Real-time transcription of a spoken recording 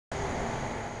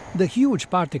The huge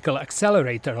particle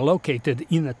accelerator located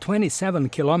in a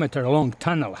 27-kilometer-long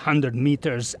tunnel 100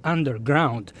 meters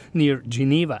underground near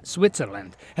Geneva,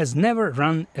 Switzerland, has never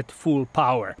run at full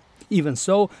power. Even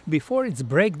so, before its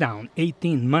breakdown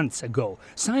 18 months ago,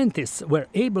 scientists were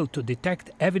able to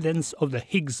detect evidence of the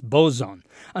Higgs boson,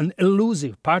 an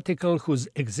elusive particle whose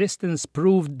existence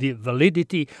proved the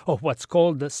validity of what's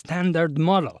called the Standard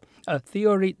Model, a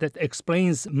theory that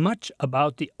explains much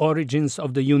about the origins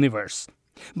of the universe.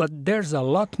 But there's a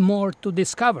lot more to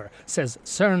discover, says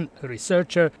CERN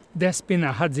researcher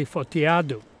Despina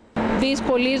Hadjifotiadou. These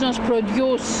collisions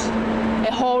produce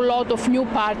a whole lot of new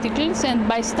particles, and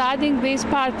by studying these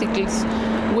particles,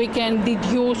 we can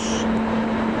deduce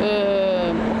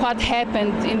what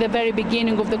happened in the very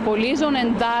beginning of the collision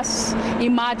and thus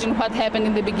imagine what happened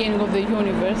in the beginning of the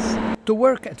universe. To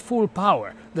work at full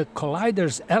power, the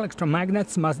collider's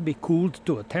electromagnets must be cooled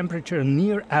to a temperature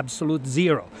near absolute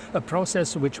zero, a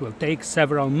process which will take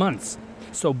several months.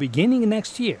 So beginning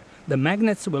next year, the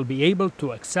magnets will be able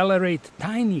to accelerate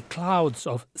tiny clouds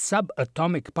of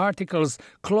subatomic particles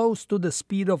close to the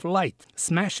speed of light,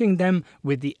 smashing them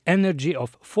with the energy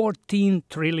of 14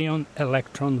 trillion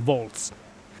electron volts.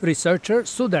 Researcher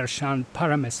Sudarshan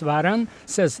Parameswaran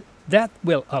says that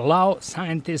will allow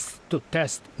scientists to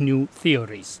test new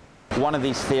theories. One of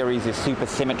these theories is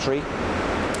supersymmetry,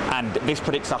 and this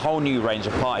predicts a whole new range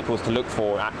of particles to look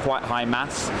for at quite high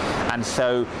mass, and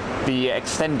so the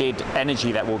extended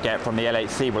energy that we'll get from the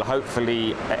LHC will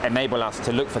hopefully enable us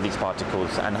to look for these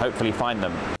particles and hopefully find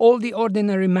them. All the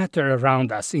ordinary matter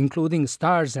around us, including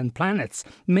stars and planets,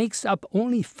 makes up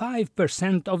only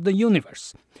 5% of the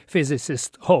universe.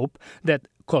 Physicists hope that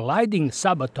colliding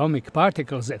subatomic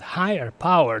particles at higher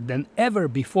power than ever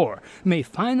before may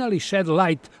finally shed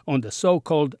light on the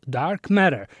so-called dark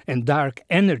matter and dark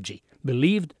energy,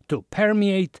 believed to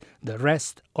permeate the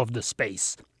rest of the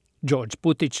space. George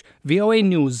Putic, VOA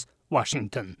News,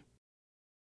 Washington.